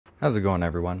How's it going,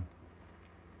 everyone?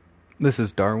 This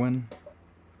is Darwin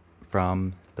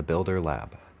from the Builder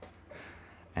Lab,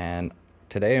 and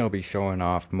today I'll be showing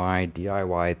off my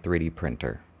DIY 3D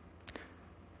printer.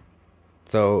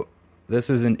 So this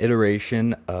is an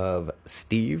iteration of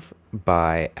S.T.E.V.E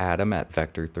by Adam at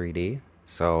Vector 3D.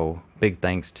 So big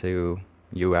thanks to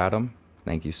you, Adam.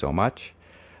 Thank you so much.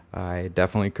 I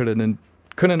definitely couldn't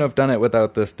have done it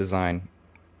without this design.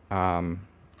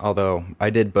 Although I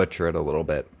did butcher it a little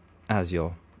bit, as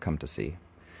you'll come to see.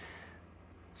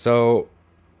 So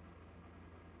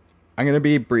I'm going to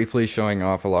be briefly showing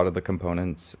off a lot of the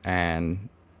components and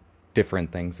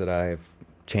different things that I've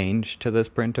changed to this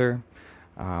printer.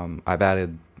 I've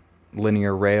added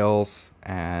linear rails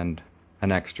and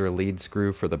an extra lead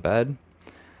screw for the bed.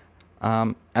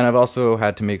 And I've also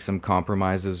had to make some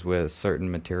compromises with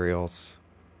certain materials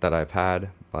that I've had,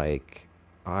 like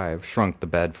I've shrunk the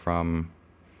bed from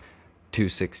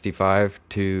 265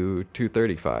 to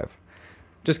 235,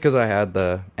 just because I had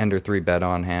the Ender 3 bed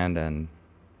on hand and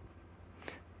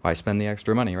why spend the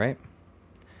extra money, right?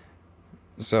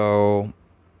 So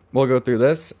we'll go through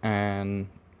this, and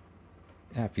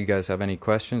yeah, if you guys have any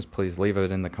questions, please leave it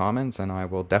in the comments and I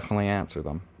will definitely answer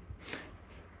them.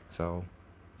 So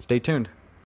stay tuned.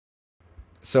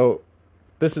 So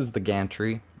this is the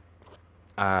gantry.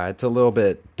 It's a little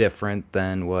bit different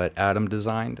than what Adam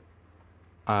designed.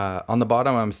 On the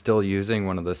bottom, I'm still using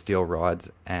one of the steel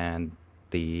rods and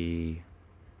the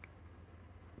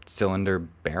cylinder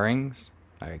bearings.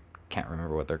 I can't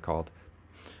remember what they're called.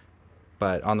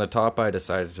 But on the top, I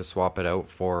decided to swap it out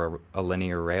for a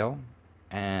linear rail.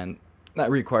 And that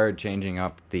required changing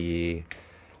up the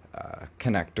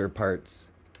connector parts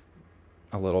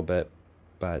a little bit,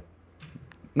 but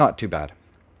not too bad.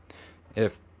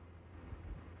 They're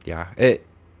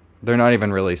not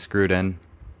even really screwed in.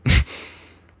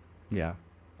 Yeah,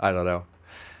 I don't know.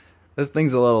 This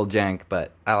thing's a little jank,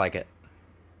 but I like it.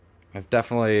 It's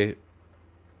definitely...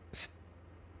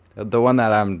 The one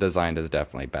that I'm designed is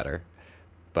definitely better.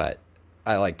 But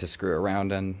I like to screw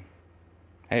around and...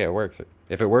 Hey, it works.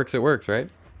 If it works, it works, right?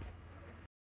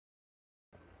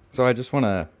 So I just want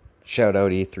to shout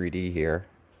out E3D here.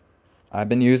 I've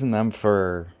been using them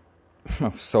for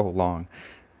so long.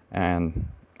 And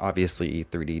obviously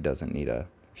E3D doesn't need a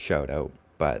shout out.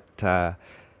 But...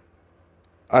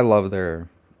 I love their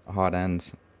hot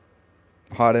ends,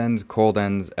 cold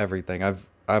ends, everything.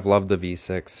 I've loved the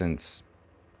V6 since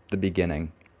the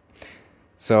beginning.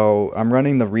 So I'm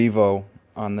running the Revo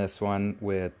on this one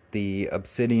with the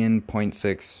Obsidian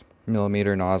 0.6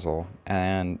 millimeter nozzle,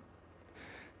 and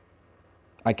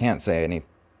I can't say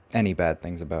any bad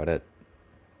things about it,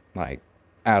 like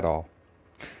at all.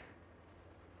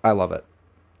 I love it.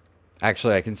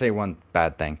 Actually, I can say one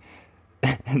bad thing.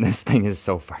 And this thing is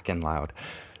so fucking loud.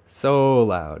 So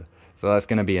loud. So that's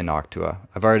going to be a Noctua.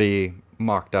 I've already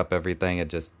mocked up everything. It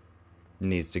just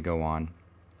needs to go on.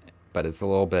 But it's a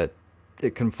little bit...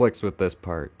 It conflicts with this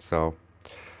part. So,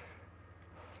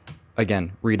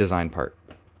 again, redesign part.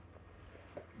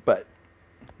 But,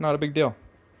 not a big deal.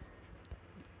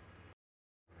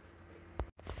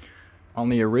 On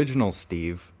the original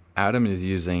S.T.E.V.E, Adam is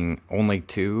using only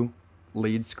 2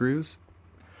 lead screws.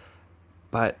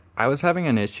 But I was having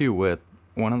an issue with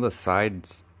one of the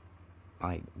sides,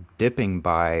 like, dipping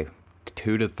by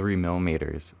 2 to 3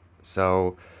 millimeters.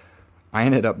 So I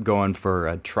ended up going for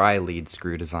a tri-lead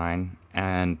screw design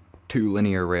and 2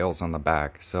 linear rails on the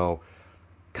back. So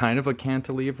kind of a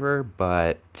cantilever,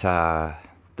 but the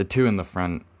 2 in the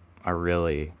front are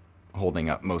really holding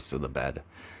up most of the bed.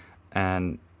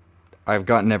 And I've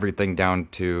gotten everything down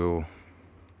to,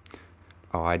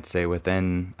 I'd say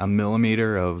within a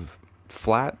millimeter of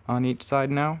flat on each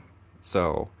side now.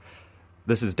 So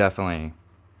this is definitely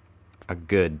a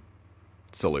good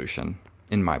solution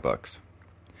in my books.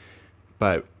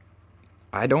 But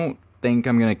I don't think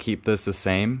I'm going to keep this the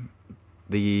same.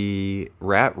 The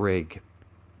Rat-Rig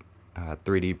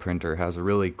 3D printer has a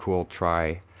really cool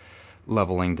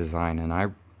tri-leveling design, and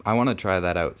I want to try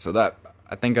that out. So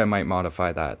I think I might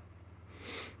modify that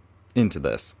into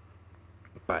this.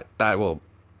 But that will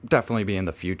definitely be in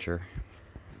the future.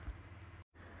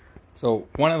 So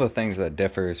one of the things that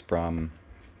differs from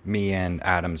me and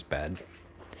Adam's bed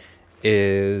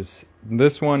is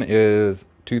this one is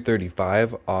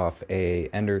 235 off a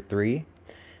Ender 3,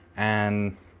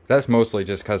 and that's mostly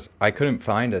just because I couldn't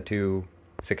find a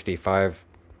 265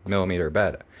 millimeter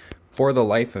bed. For the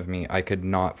life of me, I could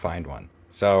not find one.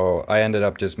 So I ended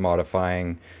up just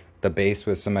modifying the base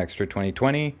with some extra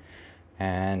 2020,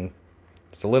 and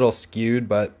it's a little skewed,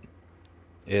 but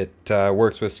it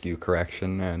works with skew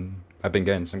correction, and I've been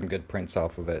getting some good prints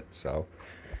off of it, so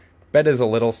Bed is a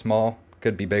little small,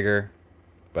 could be bigger,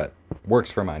 but works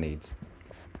for my needs.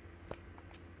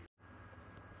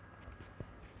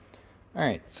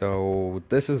 Alright, so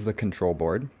this is the control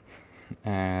board,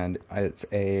 and it's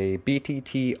a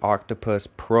BTT Octopus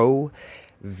Pro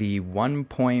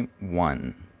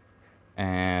V1.1,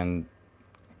 and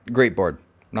great board,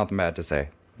 nothing bad to say.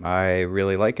 I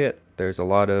really like it. There's a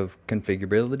lot of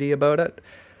configurability about it,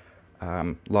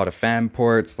 a lot of fan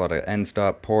ports, a lot of end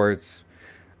stop ports,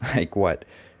 like what,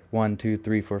 1, 2,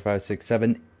 3, 4, 5, 6,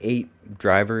 7, 8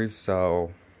 drivers,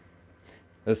 so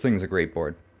this thing's a great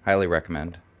board, highly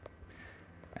recommend.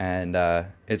 And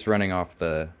it's running off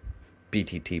the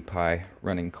BTT Pi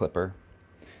running clipper,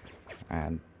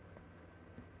 and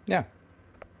yeah,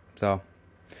 so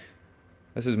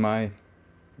this is my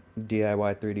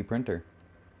DIY 3D printer.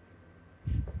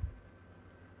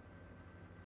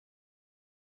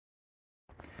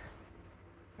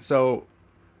 So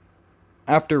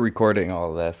after recording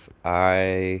all of this,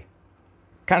 I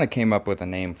kind of came up with a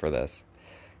name for this.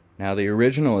 Now the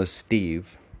original is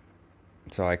Steve,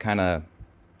 so I kind of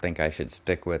think I should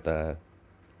stick with a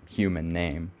human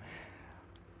name.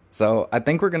 So I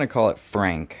think we're going to call it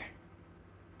Frank,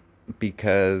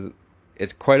 because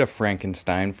it's quite a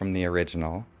Frankenstein from the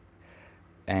original,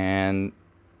 and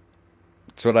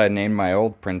it's what I named my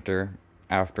old printer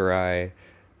after I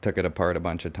took it apart a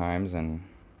bunch of times and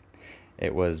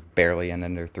it was barely an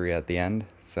Ender 3 at the end.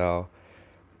 So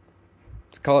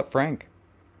let's call it Frank.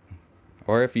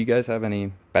 Or if you guys have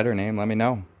any better name, let me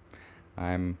know.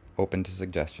 I'm open to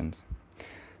suggestions.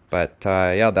 But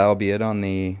yeah, that'll be it on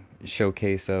the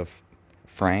showcase of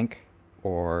Frank,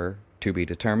 or to be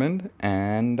determined.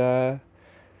 And yeah,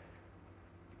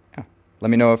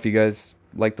 let me know if you guys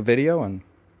like the video, and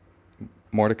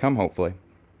more to come hopefully.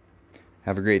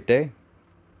 Have a great day.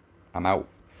 I'm out.